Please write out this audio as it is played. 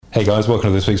Hey guys,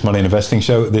 welcome to this week's Money and Investing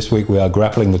Show. This week we are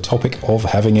grappling the topic of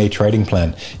having a trading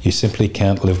plan. You simply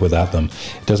can't live without them.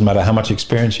 It doesn't matter how much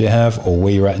experience you have or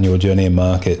where you're at in your journey in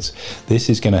markets. This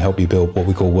is going to help you build what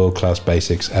we call world-class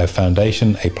basics, a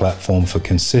foundation, a platform for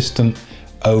consistent,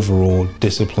 overall,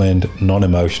 disciplined,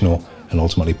 non-emotional, and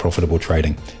ultimately profitable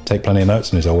trading. Take plenty of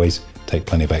notes and as always, take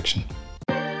plenty of action.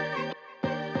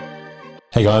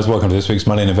 Hey guys, welcome to this week's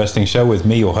Money and Investing Show with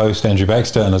me, your host, Andrew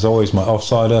Baxter, and as always, my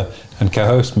offsider and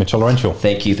co-host, Mitchell Laurential.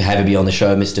 Thank you for having me on the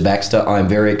show, Mr. Baxter. I'm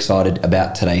very excited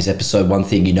about today's episode. One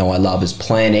thing you know I love is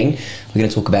planning. We're going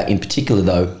to talk about, in particular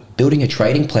though, building a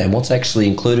trading plan. What's actually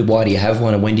included, why do you have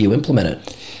one, and when do you implement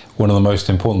it? One of the most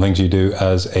important things you do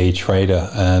as a trader,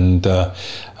 and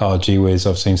gee whiz,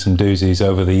 I've seen some doozies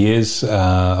over the years.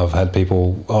 I've had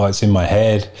people, it's in my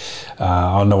head,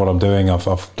 I know what I'm doing,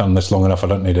 I've done this long enough, I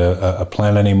don't need a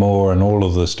plan anymore, and all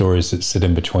of the stories that sit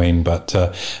in between. But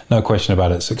no question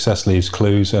about it, success leaves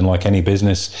clues, and like any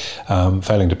business,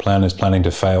 failing to plan is planning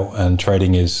to fail, and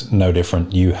trading is no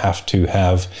different. You have to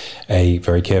have a,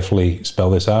 very carefully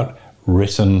spell this out,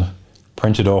 written,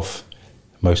 printed off,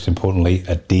 most importantly,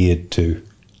 adhered to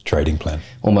trading plan.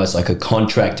 Almost like a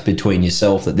contract between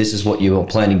yourself that this is what you are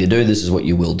planning to do, this is what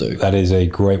you will do. That is a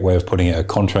great way of putting it, a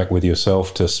contract with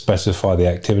yourself to specify the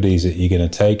activities that you're going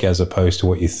to take as opposed to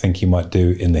what you think you might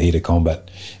do in the heat of combat.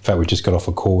 In fact, we just got off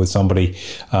a call with somebody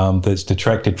that's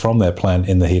detracted from their plan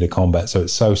in the heat of combat. So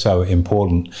it's so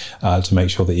important to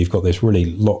make sure that you've got this really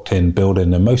locked in, built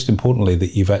in, and most importantly,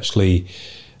 that you've actually,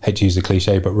 hate to use the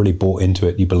cliche, but really bought into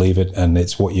it. You believe it, and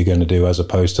it's what you're going to do, as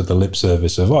opposed to the lip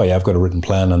service of, oh yeah, I've got a written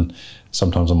plan and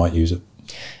sometimes I might use it.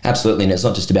 Absolutely, and it's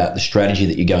not just about the strategy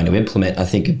that you're going to implement. I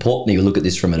think importantly, you look at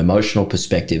this from an emotional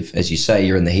perspective. As you say,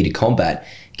 you're in the heat of combat,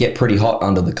 get pretty hot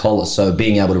under the collar. So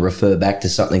being able to refer back to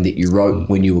something that you wrote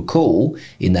when you were cool,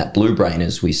 in that blue brain,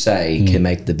 as we say, can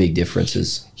make the big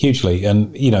differences. Hugely.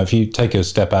 And, you know, if you take a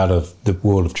step out of the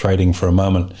world of trading for a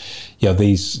moment,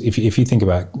 if you think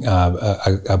about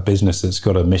a business that's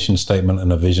got a mission statement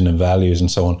and a vision and values and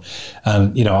so on,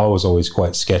 and, you know, I was always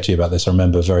quite sketchy about this. I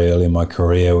remember very early in my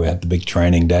career, we had the big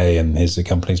training day and here's the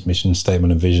company's mission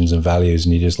statement and visions and values,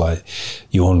 and you just like,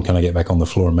 yawn, can I get back on the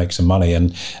floor and make some money?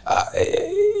 And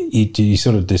you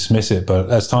sort of dismiss it, but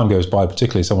as time goes by,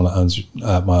 particularly someone that owns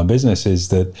my own business, is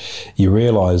that you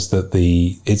realize that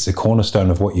it's a cornerstone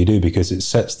of what you do because it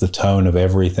sets the tone of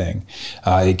everything.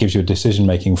 It gives you a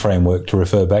decision-making framework to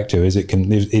refer back to. Is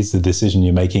the decision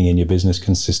you're making in your business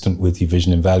consistent with your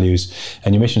vision and values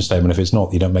and your mission statement? If it's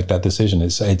not, you don't make that decision.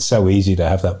 It's so easy to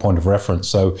have that point of reference.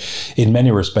 So in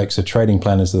many respects, a trading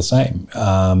plan is the same.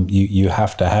 You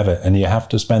have to have it, and you have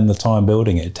to spend the time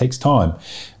building it. It takes time,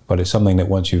 but it's something that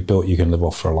once you've built, you can live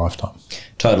off for a lifetime.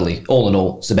 Totally. All in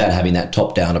all, it's about having that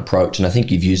top-down approach. And I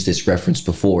think you've used this reference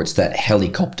before. It's that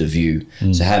helicopter view.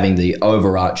 So having the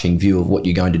overarching view of what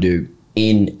you're going to do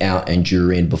in, out, and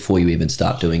during before you even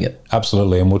start doing it.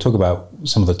 Absolutely. And we'll talk about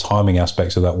some of the timing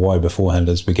aspects of that why beforehand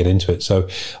as we get into it. So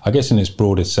I guess in its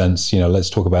broadest sense, you know, let's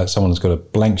talk about someone who's got a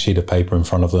blank sheet of paper in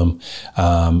front of them,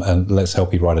 and let's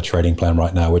help you write a trading plan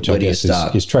right now, which I guess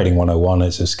is trading 101.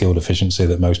 It's a skill deficiency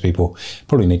that most people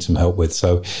probably need some help with.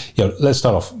 So, you know, let's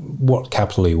start off, what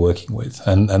capital are you working with?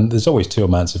 And there's always two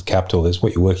amounts of capital. There's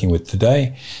what you're working with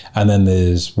today, and then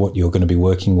there's what you're going to be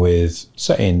working with,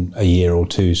 say, in a year or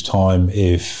two's time.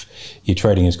 If your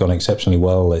trading has gone exceptionally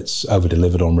well, it's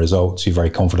over-delivered on results, you're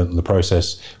very confident in the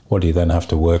process, what do you then have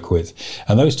to work with?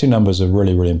 And those two numbers are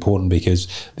really, really important, because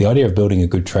the idea of building a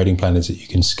good trading plan is that you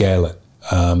can scale it.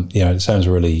 You know, it sounds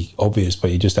really obvious,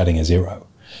 but you're just adding a zero.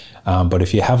 But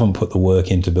if you haven't put the work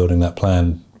into building that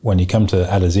plan, when you come to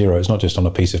add a zero, it's not just on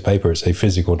a piece of paper, it's a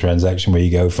physical transaction where you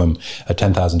go from a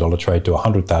 $10,000 trade to a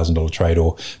 $100,000 trade,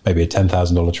 or maybe a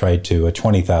 $10,000 trade to a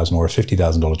 $20,000 or a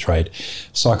 $50,000 trade.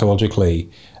 Psychologically,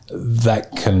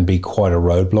 that can be quite a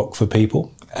roadblock for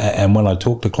people. And when I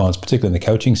talk to clients, particularly in the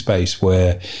coaching space,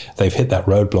 where they've hit that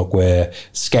roadblock where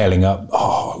scaling up,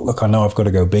 oh, look, I know I've got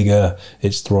to go bigger,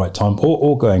 it's the right time,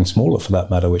 or going smaller for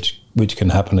that matter, which can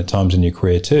happen at times in your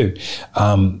career too.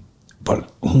 But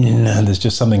there's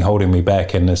just something holding me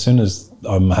back. And as soon as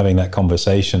I'm having that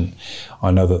conversation, I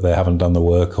know that they haven't done the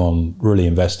work on really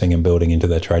investing and building into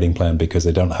their trading plan because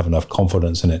they don't have enough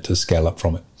confidence in it to scale up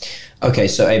from it. Okay,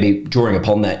 so AB, drawing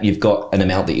upon that, you've got an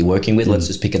amount that you're working with. Let's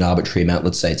just pick an arbitrary amount.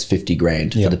 Let's say it's 50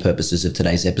 grand for the purposes of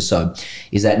today's episode.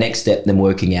 Is that next step then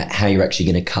working out how you're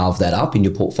actually going to carve that up in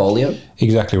your portfolio?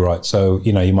 Exactly right. So,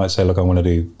 you might say, look, I want to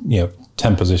do,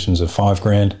 10 positions of 5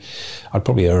 grand. I'd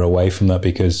probably err away from that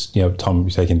because, time you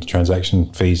take into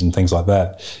transaction fees and things like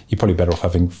that, you're probably better off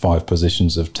having 5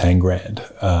 positions of 10 grand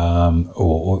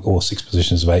or 6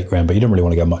 positions of 8 grand, but you don't really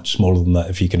want to go much smaller than that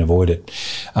if you can avoid it.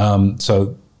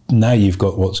 So now you've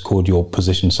got what's called your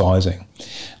position sizing.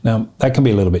 Now, that can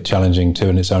be a little bit challenging too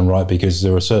in its own right because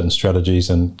there are certain strategies,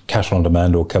 and cash on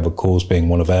demand or covered calls being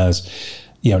one of ours,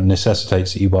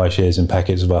 necessitates that you buy shares in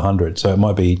packets of 100. So it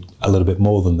might be a little bit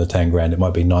more than the 10 grand. It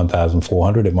might be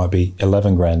 9,400. It might be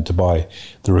 11 grand to buy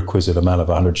the requisite amount of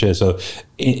 100 shares. So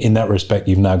in that respect,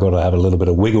 you've now got to have a little bit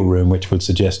of wiggle room, which would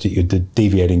suggest that you're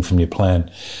deviating from your plan.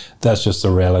 That's just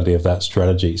the reality of that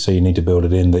strategy. So you need to build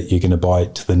it in that you're going to buy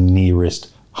it to the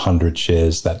nearest 100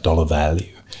 shares, that dollar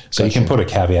value. So you can put a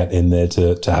caveat in there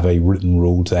to have a written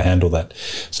rule to handle that.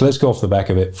 So let's go off the back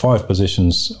of it. 5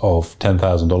 positions of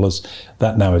 $10,000.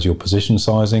 That now is your position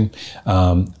sizing.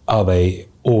 Are they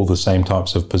all the same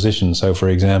types of positions? So for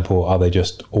example, are they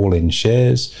just all in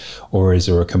shares, or is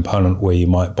there a component where you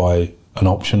might buy an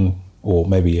option or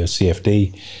maybe a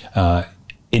CFD?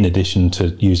 In addition to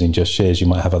using just shares, you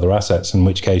might have other assets, in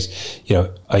which case,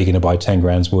 are you going to buy 10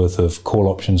 grand's worth of call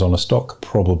options on a stock?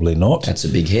 Probably not. That's a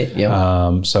big hit,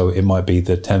 yeah. So it might be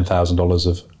the $10,000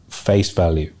 of face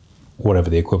value, whatever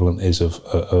the equivalent is of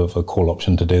a call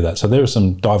option to do that. So there are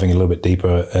some diving a little bit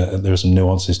deeper. There are some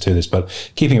nuances to this, but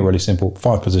keeping it really simple,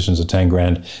 5 positions of 10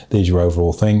 grand, there's your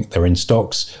overall thing. They're in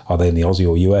stocks. Are they in the Aussie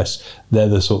or US? They're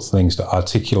the sorts of things to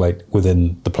articulate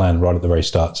within the plan right at the very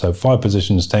start. So 5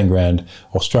 positions, 10 grand,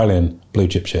 Australian blue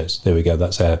chip shares. There we go.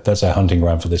 That's our hunting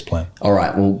ground for this plan. All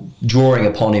right. Well, drawing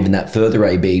upon even that further,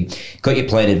 AB, got your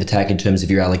plan of attack in terms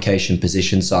of your allocation,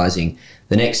 position sizing.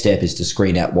 The next step is to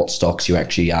screen out what stocks you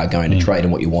actually are going to trade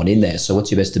and what you want in there. So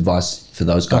what's your best advice for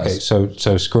those guys? Okay,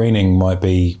 so screening might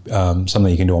be something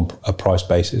you can do on a price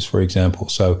basis, for example.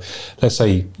 So let's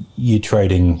say you're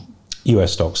trading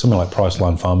US stocks, something like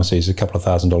Priceline Pharmacy is a couple of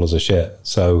 $1,000s a share.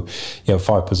 So,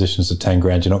 5 positions of 10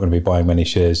 grand, you're not going to be buying many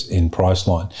shares in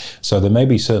Priceline. So there may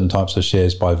be certain types of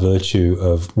shares by virtue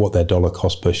of what their dollar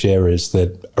cost per share is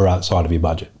that are outside of your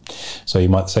budget. So you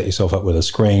might set yourself up with a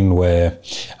screen where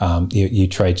you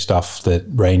trade stuff that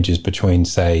ranges between,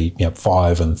 say,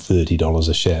 $5 and $30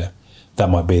 a share. That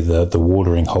might be the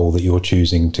watering hole that you're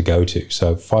choosing to go to.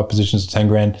 So 5 positions of 10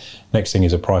 grand. Next thing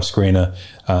is a price screener.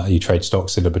 You trade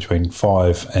stocks that are between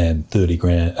 $5 and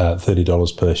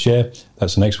 $30 per share.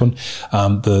 That's the next one.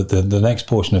 The next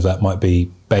portion of that might be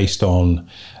based on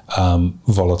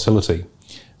volatility.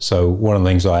 So one of the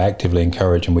things I actively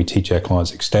encourage and we teach our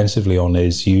clients extensively on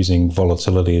is using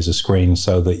volatility as a screen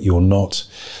so that you're not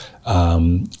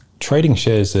trading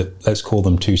shares that, let's call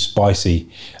them, too spicy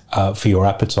for your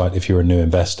appetite if you're a new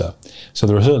investor. So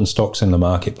there are certain stocks in the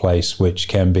marketplace which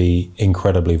can be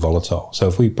incredibly volatile. So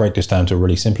if we break this down to a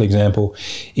really simple example,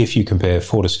 if you compare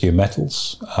Fortescue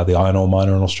Metals, the iron ore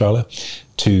miner in Australia,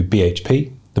 to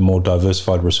BHP, the more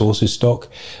diversified resources stock,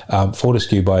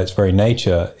 Fortescue by its very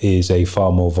nature is a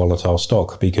far more volatile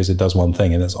stock because it does one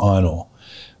thing, and that's iron ore.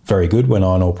 Very good when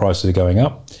iron ore prices are going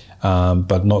up,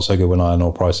 but not so good when iron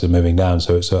ore prices are moving down.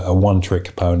 So it's a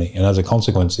one-trick pony. And as a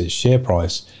consequence, its share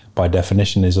price, by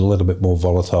definition, is a little bit more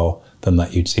volatile than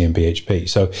that you'd see in BHP.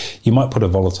 So you might put a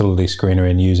volatility screener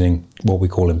in using what we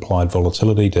call implied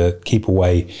volatility to keep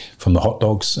away from the hot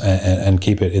dogs and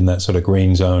keep it in that sort of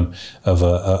green zone of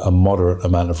a moderate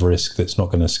amount of risk that's not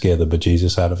going to scare the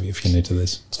bejesus out of you if you're new to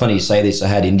this. It's funny you say this. I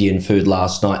had Indian food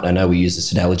last night, and I know we use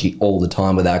this analogy all the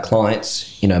time with our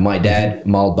clients. My dad,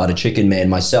 mild butter chicken man.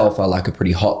 Myself, I like a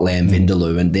pretty hot lamb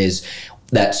vindaloo, and there's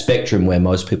that spectrum where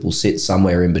most people sit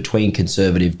somewhere in between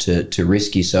conservative to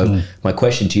risky. So my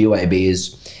question to you, AB,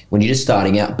 is when you're just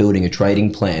starting out building a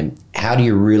trading plan, how do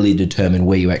you really determine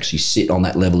where you actually sit on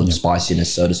that level of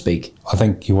spiciness, so to speak? I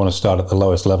think you want to start at the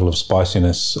lowest level of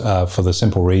spiciness for the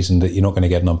simple reason that you're not going to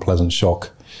get an unpleasant shock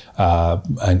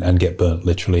and get burnt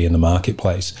literally in the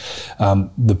marketplace.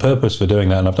 The purpose for doing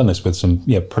that, and I've done this with some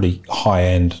pretty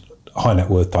high-end, high net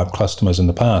worth type customers in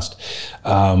the past,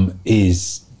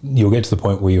 is you'll get to the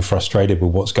point where you're frustrated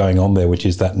with what's going on there, which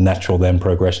is that natural then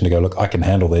progression to go, look, I can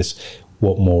handle this.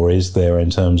 what more is there in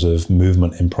terms of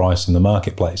movement in price in the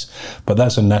marketplace. But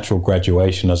that's a natural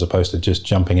graduation as opposed to just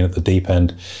jumping in at the deep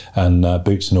end and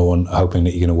boots and all and hoping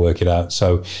that you're going to work it out.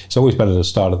 So it's always better to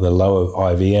start at the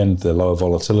lower IV end, the lower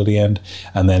volatility end,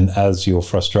 and then as your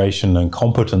frustration and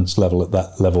competence level at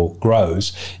that level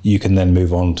grows, you can then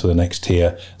move on to the next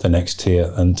tier,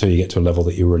 until you get to a level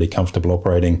that you're really comfortable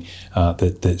operating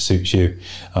that suits you.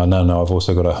 Now I've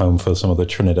also got a home for some of the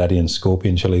Trinidadian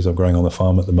scorpion chilies I'm growing on the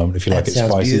farm at the moment. If you like it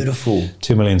spicy, beautiful.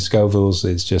 2 million Scovilles.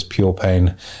 It's just pure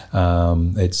pain.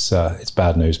 It's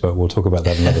bad news, but we'll talk about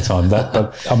that another time.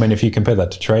 But I mean, if you compare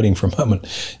that to trading for a moment,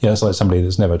 it's like somebody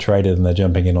that's never traded and they're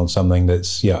jumping in on something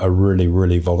that's a really,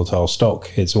 really volatile stock.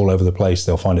 It's all over the place.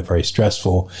 They'll find it very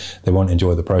stressful. They won't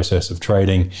enjoy the process of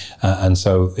trading, and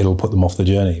so it'll put them off the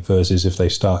journey. Versus if they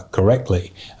start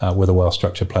correctly with a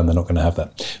well-structured plan, they're not going to have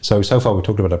that. So far we've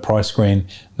talked about a price screen.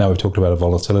 Now we've talked about a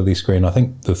volatility screen. I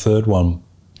think the third one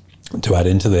to add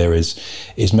into there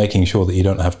is making sure that you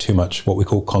don't have too much what we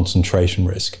call concentration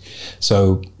risk.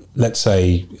 So let's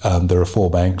say there are 4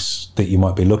 banks that you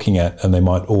might be looking at, and they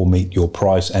might all meet your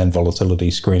price and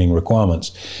volatility screening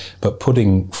requirements. But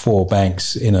putting 4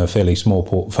 banks in a fairly small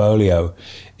portfolio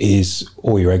is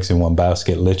all your eggs in one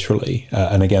basket, literally.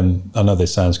 And again, I know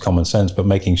this sounds common sense, but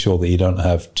making sure that you don't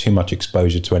have too much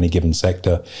exposure to any given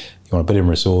sector. You want a bit in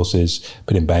resources, a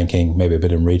bit in banking, maybe a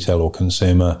bit in retail or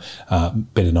consumer, a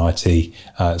bit in IT. It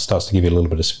starts to give you a little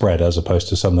bit of spread as opposed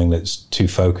to something that's too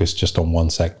focused just on one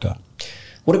sector.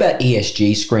 What about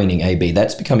ESG screening, AB?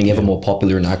 That's becoming ever more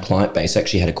popular in our client base. I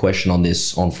actually had a question on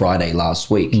this on Friday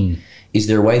last week. Is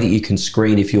there a way that you can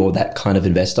screen if you're that kind of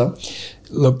investor?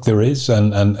 Look, there is,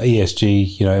 and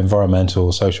ESG,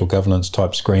 environmental, social governance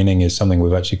type screening is something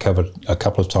we've actually covered a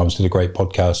couple of times. Did a great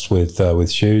podcast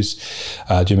with Shoes,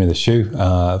 Jimmy the Shoe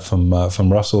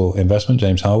from Russell Investment,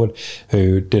 James Harwood,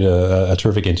 who did a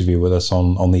terrific interview with us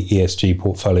on the ESG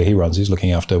portfolio he runs. He's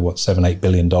looking after $7-8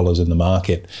 billion in the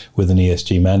market with an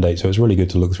ESG mandate. So it's really good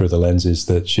to look through the lenses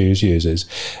that Shoes uses,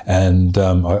 and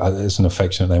it's an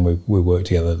affectionate name. We worked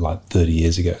together like 30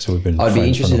 years ago, so we've been. I'd be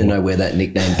interested to know where that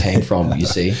nickname came from. You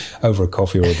see, over a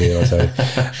coffee or a beer, I'll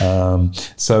tell you.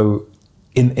 So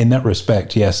in that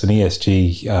respect, yes, an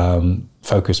ESG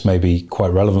focus may be quite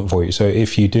relevant for you. So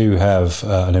if you do have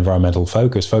an environmental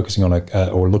focus, focusing on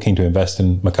or looking to invest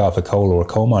in MacArthur Coal or a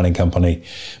coal mining company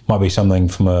might be something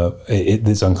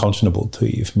that's unconscionable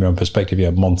to you from your own perspective. You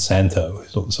have Monsanto,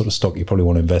 the sort of stock you probably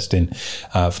want to invest in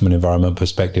from an environment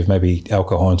perspective. Maybe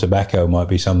alcohol and tobacco might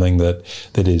be something that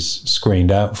is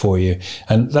screened out for you.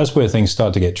 And that's where things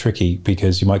start to get tricky,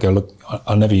 because you might go, look,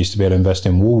 I never used to be able to invest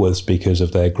in Woolworths because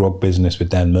of their grog business with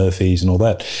Dan Murphy's and all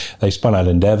that. They spun out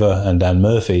Endeavour and Dan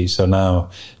Murphy, so now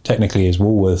technically is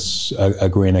Woolworths a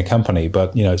greener company,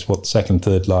 but it's the second,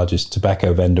 third largest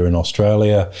tobacco vendor in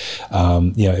Australia.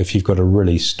 If you've got a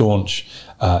really staunch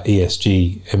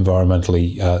ESG,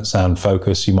 environmentally sound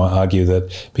focus, you might argue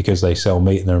that because they sell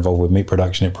meat and they're involved with meat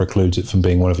production, it precludes it from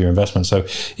being one of your investments. So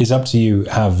it's up to you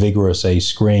how vigorous a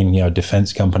screen,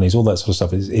 defense companies, all that sort of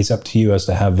stuff. It's up to you as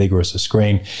to how vigorous a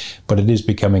screen, but it is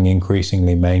becoming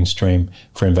increasingly mainstream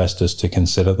for investors to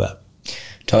consider that.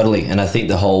 Totally. And I think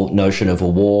the whole notion of a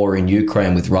war in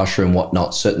Ukraine with Russia and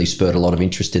whatnot certainly spurred a lot of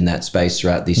interest in that space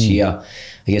throughout this year.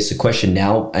 I guess the question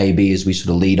now, AB, as we sort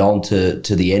of lead on to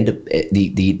the end of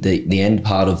the end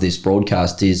part of this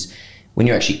broadcast, is when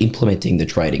you're actually implementing the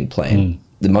trading plan,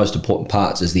 the most important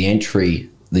parts is the entry,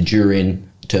 the during,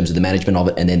 in terms of the management of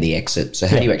it, and then the exit. So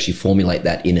how do you actually formulate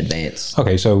that in advance?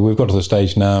 Okay, so we've got to the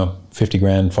stage now, 50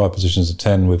 grand, 5 positions of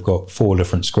 10. We've got 4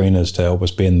 different screeners to help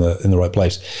us be in the right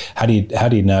place. How do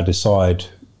you now decide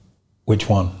which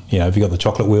one? Have you got the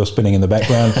chocolate wheel spinning in the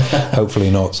background? Hopefully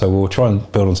not. So we'll try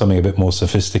and build on something a bit more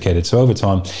sophisticated. So over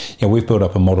time, we've built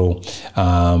up a model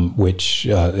which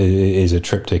is a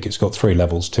triptych. It's got 3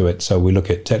 levels to it. So we look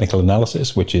at technical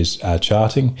analysis, which is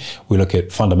charting. We look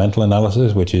at fundamental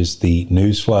analysis, which is the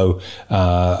news flow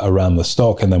around the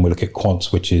stock. And then we look at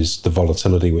quants, which is the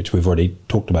volatility, which we've already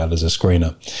talked about as a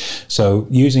screener. So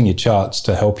using your charts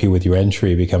to help you with your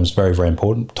entry becomes very, very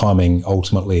important. Timing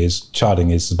ultimately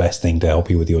charting is the best thing to help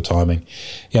you with your timing.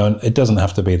 And it doesn't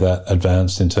have to be that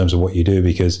advanced in terms of what you do,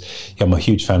 because I'm a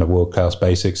huge fan of world-class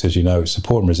basics, as you know,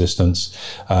 support and resistance.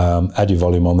 Add your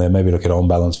volume on there, maybe look at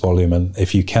on-balance volume. And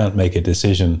if you can't make a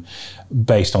decision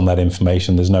based on that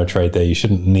information, there's no trade there. You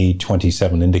shouldn't need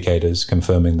 27 indicators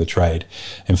confirming the trade.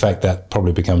 In fact, that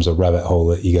probably becomes a rabbit hole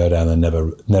that you go down and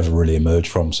never really emerge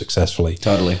from successfully.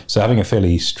 Totally. So having a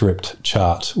fairly stripped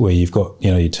chart where you've got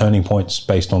your turning points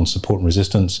based on support and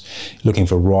resistance, looking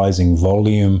for rising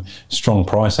volume volume, strong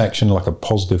price action, like a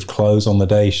positive close on the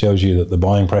day, shows you that the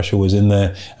buying pressure was in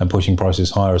there and pushing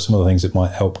prices higher, are some of the things that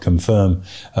might help confirm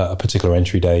a particular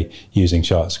entry day using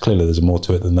charts. Clearly, there's more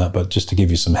to it than that, but just to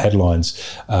give you some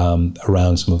headlines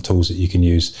around some of the tools that you can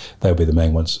use, they'll be the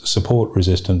main ones. Support,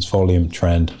 resistance, volume,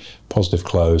 trend, positive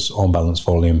close, on balance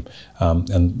volume,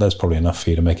 and that's probably enough for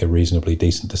you to make a reasonably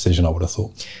decent decision, I would have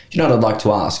thought. Do you know what I'd like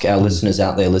to ask our listeners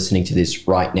out there listening to this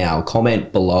right now?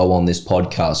 Comment below on this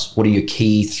podcast. What are your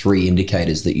key 3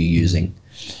 indicators that you're using?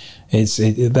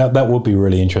 That would be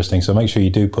really interesting. So make sure you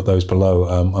do put those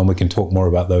below, and we can talk more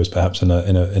about those perhaps in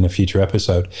a future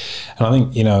episode. And I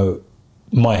think,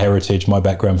 my heritage, my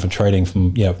background for trading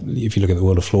from, if you look at the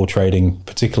world of floor trading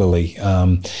particularly,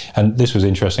 and this was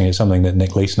interesting, it's something that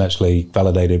Nick Leeson actually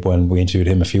validated when we interviewed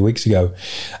him a few weeks ago.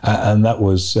 And that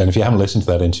was, and if you haven't listened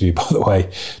to that interview, by the way,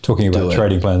 talking about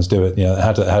trading plans, do it.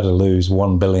 How to lose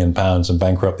 £1 billion and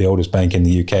bankrupt the oldest bank in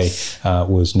the UK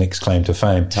was Nick's claim to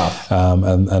fame. Tough.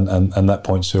 And that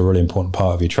points to a really important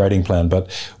part of your trading plan.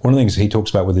 But one of the things he talks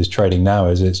about with his trading now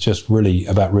is it's just really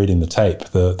about reading the tape.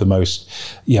 The most,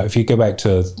 if you go back to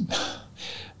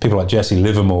people like Jesse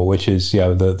Livermore, which is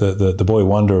the boy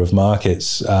wonder of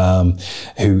markets,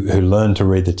 who learned to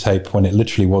read the tape when it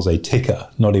literally was a ticker,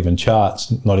 not even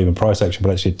charts, not even price action,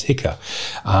 but actually a ticker,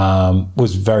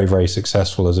 was very, very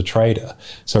successful as a trader.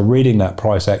 So reading that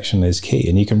price action is key,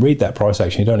 and you can read that price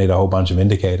action. You don't need a whole bunch of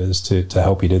indicators to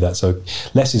help you do that. So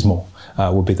less is more.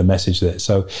 Would be the message there.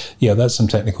 So, that's some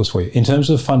technicals for you. In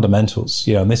terms of fundamentals,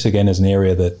 and this again is an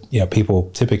area that, people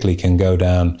typically can go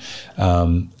down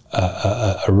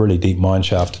a really deep mine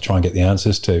shaft to try and get the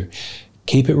answers to.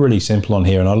 Keep it really simple on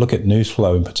here. And I look at news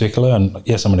flow in particular. And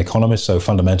yes, I'm an economist, so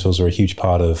fundamentals are a huge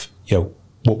part of,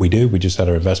 what we do. We just had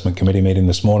our investment committee meeting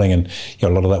this morning, and a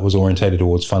lot of that was orientated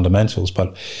towards fundamentals.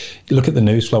 But look at the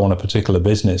news flow on a particular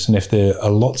business, and if there are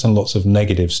lots and lots of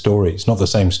negative stories, not the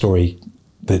same story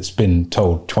that's been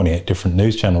told 28 different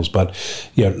news channels, but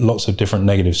lots of different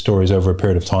negative stories over a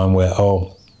period of time where,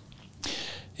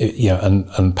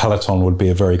 and Peloton would be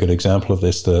a very good example of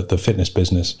this, the fitness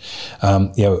business.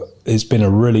 It's been a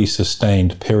really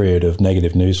sustained period of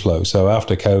negative news flow. So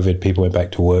after COVID, people went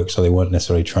back to work, so they weren't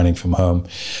necessarily training from home.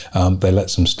 They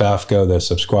let some staff go, their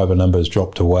subscriber numbers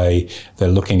dropped away. They're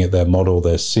looking at their model,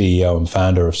 their CEO and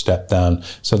founder have stepped down.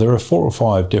 So there are 4 or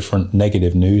 5 different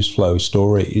negative news flow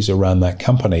stories around that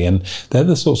company. And they're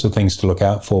the sorts of things to look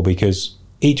out for, because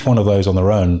each one of those on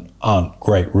their own aren't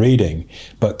great reading,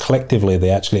 but collectively they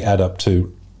actually add up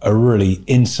to a really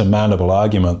insurmountable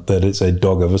argument that it's a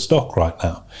dog of a stock right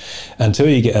now. Until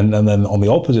you get, and then on the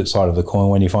opposite side of the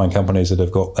coin, when you find companies that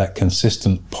have got that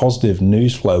consistent positive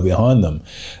news flow behind them,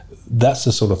 that's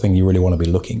the sort of thing you really want to be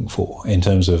looking for in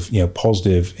terms of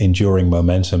positive, enduring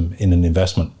momentum in an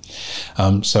investment.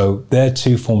 So there are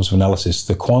 2 forms of analysis.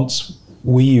 The quants,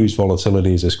 we use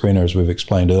volatility as a screener, as we've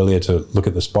explained earlier, to look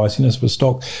at the spiciness of a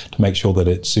stock to make sure that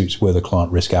it suits where the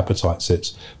client risk appetite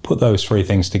sits. Put those 3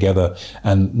 things together,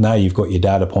 and now you've got your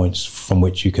data points from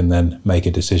which you can then make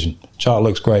a decision. Chart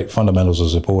looks great, fundamentals are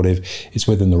supportive, it's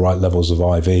within the right levels of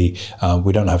IV.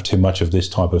 We don't have too much of this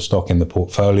type of stock in the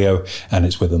portfolio, and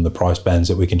it's within the price bands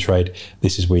that we can trade.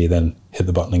 This is where you then hit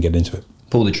the button and get into it.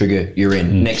 Pull the trigger, you're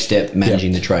in. Next step,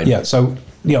 managing the trade. Yeah, so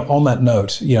on that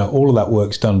note, all of that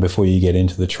work's done before you get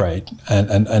into the trade.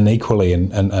 And equally,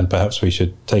 and perhaps we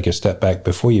should take a step back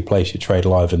before you place your trade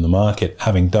live in the market,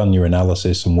 having done your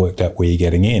analysis and worked out where you're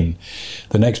getting in.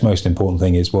 The next most important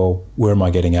thing is, well, where am I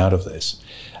getting out of this?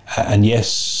 And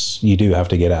yes, you do have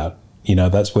to get out.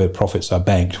 That's where profits are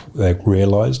banked, they're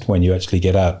realized when you actually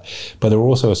get out. But there are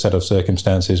also a set of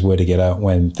circumstances where to get out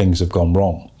when things have gone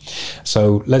wrong.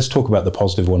 So let's talk about the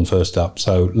positive one first up.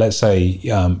 So let's say,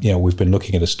 we've been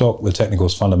looking at a stock, the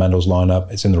technicals, fundamentals line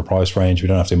up, it's in the price range, we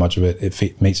don't have to do much of it,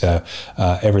 it meets our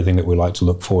everything that we like to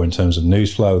look for in terms of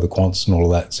news flow, the quants and all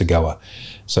of that, it's a goer.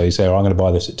 So you say, I'm going to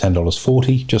buy this at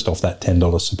 $10.40, just off that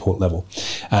 $10 support level.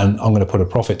 And I'm going to put a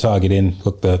profit target in.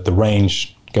 Look, the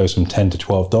range goes from $10 to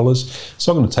 $12.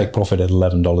 So I'm going to take profit at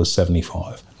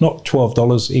 $11.75. Not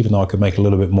 $12, even though I could make a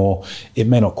little bit more. It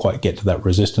may not quite get to that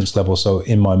resistance level. So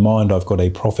in my mind, I've got a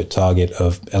profit target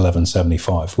of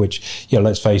 $11.75, which,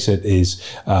 let's face it, is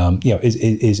a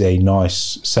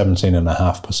nice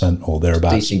 17.5% or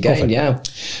thereabouts. Decent gain, yeah.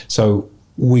 So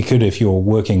we could, if you're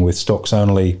working with stocks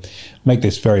only, make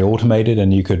this very automated,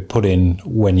 and you could put in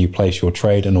when you place your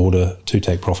trade in order to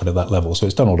take profit at that level. So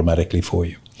it's done automatically for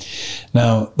you.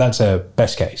 Now, that's a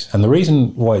best case. And the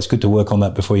reason why it's good to work on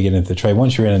that before you get into the trade,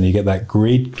 once you're in and you get that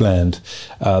greed gland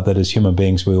that as human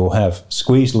beings we all have,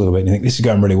 squeezed a little bit, and you think, this is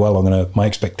going really well, my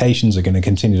expectations are going to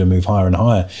continue to move higher and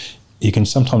higher. You can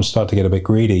sometimes start to get a bit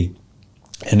greedy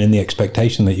and in the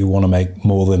expectation that you want to make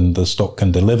more than the stock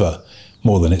can deliver,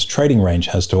 more than its trading range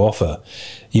has to offer,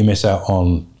 you miss out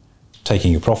on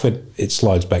taking your profit. It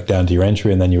slides back down to your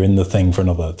entry, and then you're in the thing for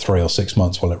another 3 or 6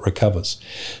 months while it recovers.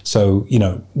 So,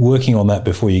 working on that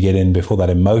before you get in, before that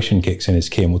emotion kicks in is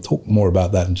key, and we'll talk more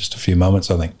about that in just a few moments,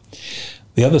 I think.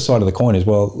 The other side of the coin is,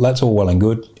 well, that's all well and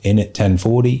good, in at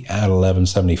 1040, out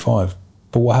 1175.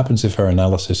 But what happens if our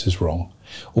analysis is wrong?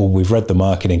 Or we've read the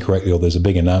market incorrectly, or there's a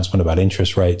big announcement about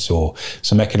interest rates or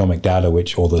some economic data,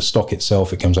 or the stock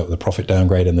itself, it comes up with a profit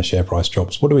downgrade and the share price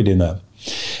drops. What do we do now?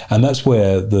 And that's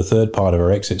where the third part of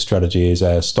our exit strategy is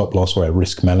our stop loss or our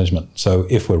risk management. So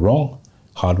if we're wrong,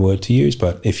 hard word to use,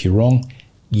 but if you're wrong,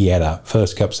 get out.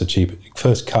 First cut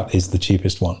is the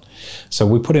cheapest one. So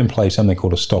we put in place something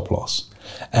called a stop loss.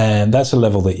 And that's a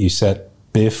level that you set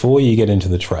before you get into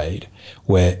the trade,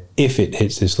 where if it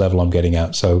hits this level, I'm getting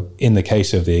out. So in the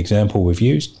case of the example we've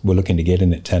used, we're looking to get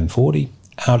in at 1040,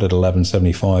 out at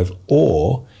 1175,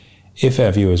 or if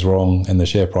our view is wrong and the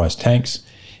share price tanks,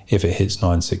 if it hits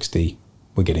 960,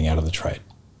 we're getting out of the trade.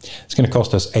 It's going to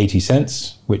cost us 80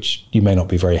 cents, which you may not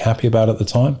be very happy about at the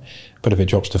time, but if it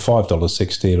drops to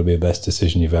 $5.60, it'll be the best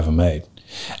decision you've ever made.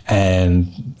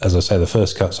 And as I say, the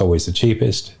first cut's always the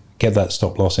cheapest. Get that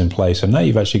stop loss in place, and now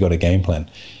you've actually got a game plan.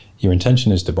 Your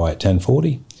intention is to buy at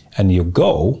 1040, and your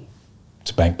goal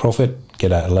to bank profit,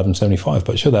 get out at 1175.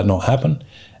 But should that not happen,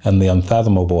 and the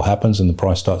unfathomable happens and the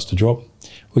price starts to drop,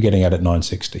 we're getting out at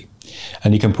 960.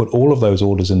 And you can put all of those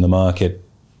orders in the market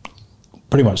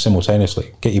pretty much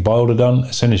simultaneously. Get your buy order done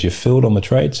as soon as you're filled on the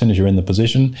trade, as soon as you're in the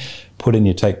position, put in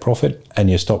your take profit and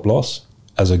your stop loss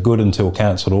as a good until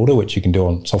cancelled order, which you can do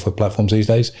on software platforms these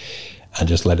days, and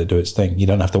just let it do its thing. You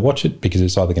don't have to watch it because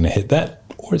it's either going to hit that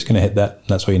or it's going to hit that. And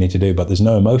that's what you need to do. But there's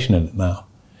no emotion in it now.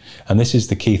 And this is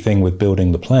the key thing with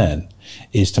building the plan,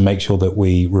 is to make sure that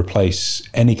we replace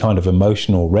any kind of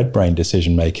emotional red brain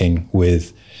decision making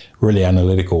with really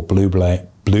analytical blue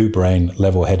brain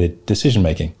level-headed decision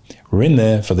making. We're in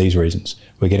there for these reasons.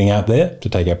 We're getting out there to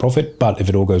take our profit, but if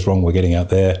it all goes wrong, we're getting out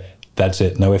there. That's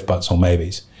it. No if, buts, or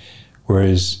maybes.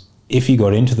 Whereas if you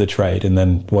got into the trade and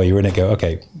then while you're in it go,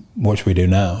 okay, what should we do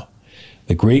now?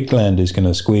 The greed gland is going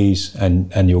to squeeze,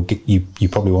 and you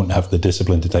probably won't have the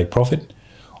discipline to take profit.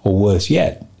 Or worse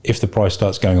yet, if the price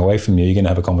starts going away from you, you're going to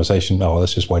have a conversation, oh,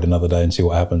 let's just wait another day and see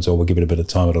what happens, or we'll give it a bit of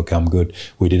time, it'll come good.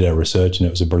 We did our research and it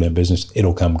was a brilliant business,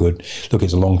 it'll come good. Look,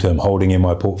 it's a long-term holding in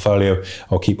my portfolio,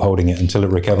 I'll keep holding it until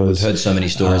it recovers. We've heard so many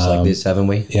stories like this, haven't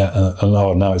we? Yeah, and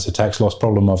now it's a tax loss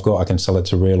problem I've got, I can sell it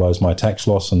to realise my tax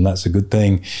loss, and that's a good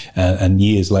thing. And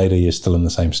years later, you're still in the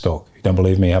same stock. If you don't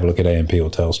believe me, have a look at AMP or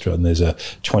Telstra, and there's a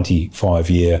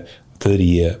 25-year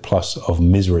 30-year plus of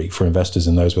misery for investors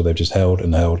in those where they've just held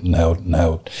and held and held and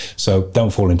held. So don't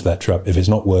fall into that trap. If it's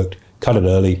not worked, cut it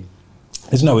early.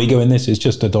 There's no ego in this. It's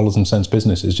just a dollars and cents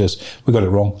business. It's just, we got it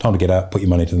wrong. Time to get out, put your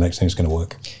money to the next thing that's going to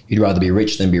work. You'd rather be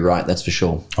rich than be right, that's for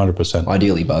sure. 100%.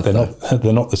 Ideally both.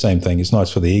 They're not the same thing. It's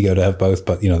nice for the ego to have both,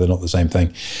 but they're not the same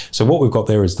thing. So what we've got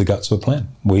there is the guts of a plan.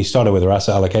 We started with our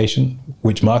asset allocation.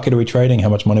 Which market are we trading? How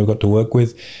much money we've got to work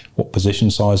with? What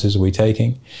position sizes are we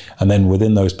taking? And then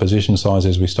within those position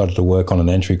sizes, we started to work on an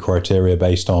entry criteria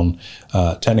based on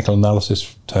technical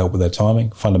analysis to help with their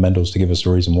timing, fundamentals to give us a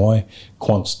reason why,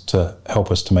 quants to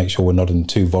help us to make sure we're not in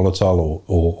too volatile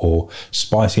or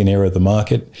spicy an area of the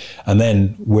market. And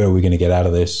then where are we going to get out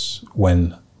of this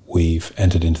when we've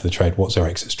entered into the trade? What's our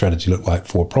exit strategy look like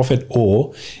for profit?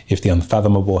 Or if the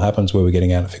unfathomable happens, where we're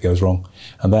getting out if it goes wrong?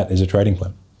 And that is a trading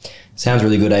plan. Sounds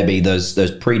really good, AB. Those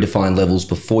predefined levels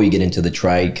before you get into the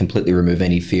trade completely remove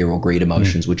any fear or greed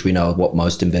emotions, which we know are what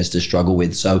most investors struggle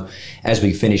with. So as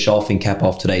we finish off and cap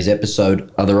off today's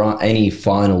episode, are there any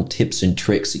final tips and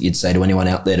tricks that you'd say to anyone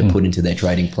out there to put into their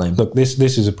trading plan? Look, this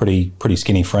is a pretty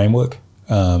skinny framework.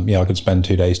 I could spend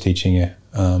 2 days teaching you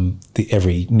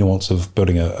every nuance of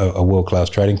building a world-class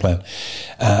trading plan.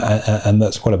 And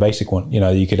that's quite a basic one.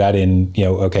 You could add in,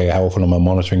 okay, how often am I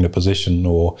monitoring the position,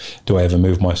 or do I ever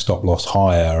move my stop loss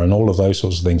higher, and all of those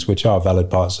sorts of things, which are valid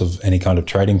parts of any kind of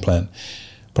trading plan.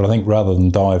 But I think rather than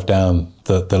dive down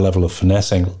the level of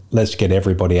finessing, let's get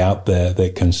everybody out there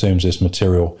that consumes this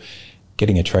material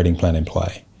getting a trading plan in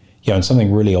play. And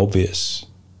something really obvious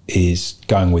is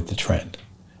going with the trend.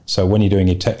 So when you're doing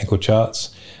your technical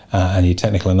charts and your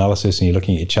technical analysis and you're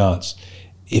looking at your charts,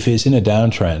 if it's in a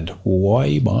downtrend, why are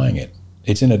you buying it?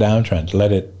 It's in a downtrend.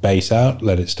 Let it base out,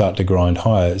 let it start to grind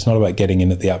higher. It's not about getting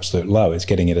in at the absolute low, it's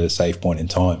getting it at a safe point in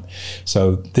time.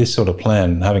 So this sort of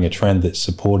plan, having a trend that's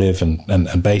supportive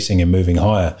and basing and moving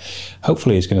higher,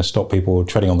 hopefully is going to stop people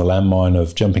treading on the landmine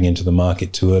of jumping into the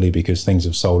market too early because things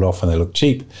have sold off and they look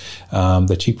cheap.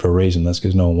 They're cheap for a reason. That's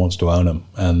because no one wants to own them,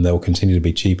 and they'll continue to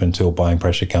be cheap until buying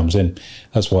pressure comes in.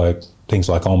 That's why things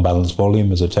like on-balance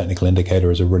volume as a technical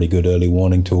indicator is a really good early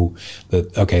warning tool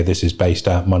that, okay, this is based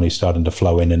out, money's starting to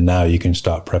flow in, and now you can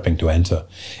start prepping to enter.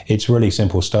 It's really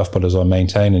simple stuff, but as I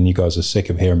maintain, and you guys are sick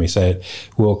of hearing me say it,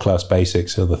 world-class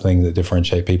basics are the things that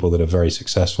differentiate people that are very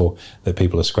successful, that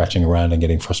people are scratching around and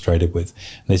getting frustrated with.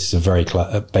 This is a very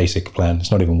basic plan.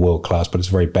 It's not even world-class, but it's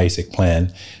a very basic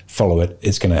plan. Follow it.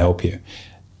 It's going to help you.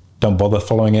 Don't bother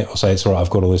following it or say, it's all right,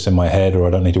 I've got all this in my head, or I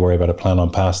don't need to worry about a plan,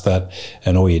 I'm past that.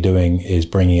 And all you're doing is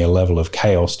bringing a level of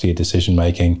chaos to your decision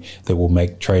making that will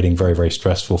make trading very, very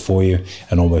stressful for you,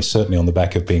 and almost certainly on the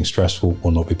back of being stressful will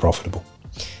not be profitable.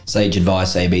 Sage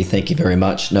advice, AB. Thank you very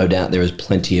much. No doubt there is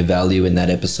plenty of value in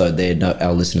that episode there.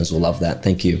 Our listeners will love that.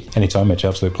 Thank you. Anytime, Mitch.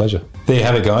 Absolute pleasure. There you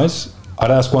have it, guys. I'd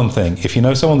ask one thing. If you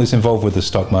know someone that's involved with the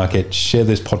stock market, share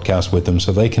this podcast with them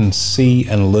so they can see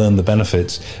and learn the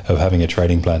benefits of having a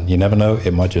trading plan. You never know,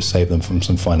 it might just save them from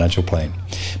some financial pain.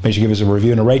 Make sure you give us a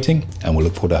review and a rating, and we'll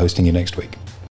look forward to hosting you next week.